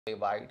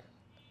Divide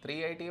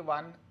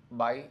 381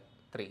 by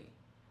 3.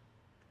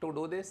 To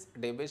do this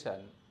division,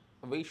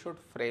 we should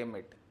frame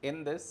it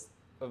in this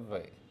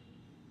way.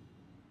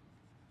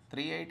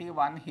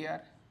 381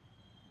 here,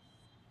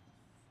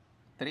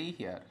 3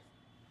 here.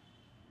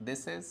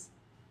 This is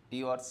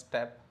your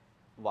step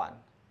 1.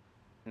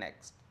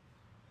 Next,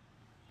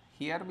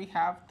 here we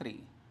have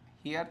 3,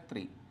 here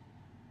 3.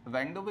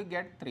 When do we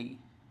get 3?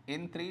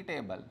 In 3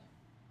 table,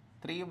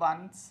 3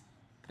 ones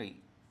 3.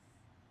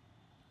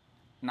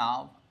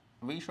 Now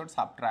we should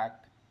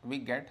subtract, we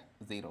get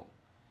 0.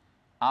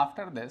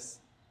 After this,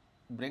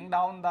 bring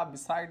down the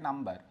beside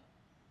number.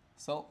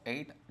 So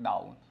 8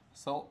 down,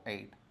 so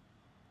 8.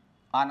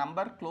 A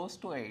number close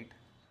to 8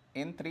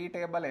 in 3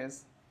 table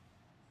is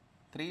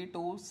 3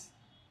 2s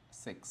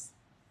 6.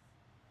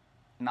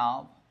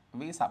 Now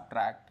we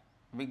subtract,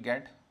 we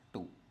get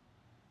 2.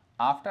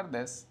 After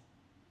this,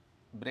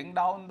 bring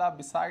down the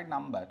beside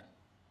number.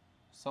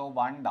 So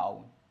 1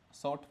 down,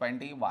 so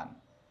 21.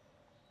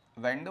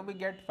 When do we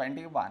get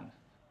 21?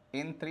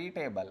 In 3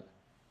 table,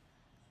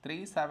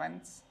 3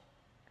 sevens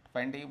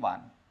 21.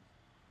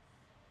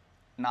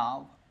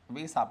 Now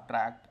we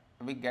subtract,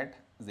 we get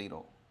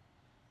 0.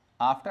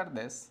 After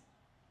this,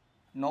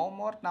 no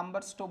more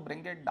numbers to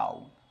bring it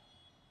down.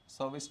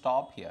 So we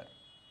stop here.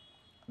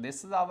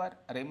 This is our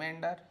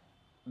remainder,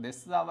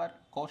 this is our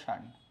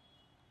quotient.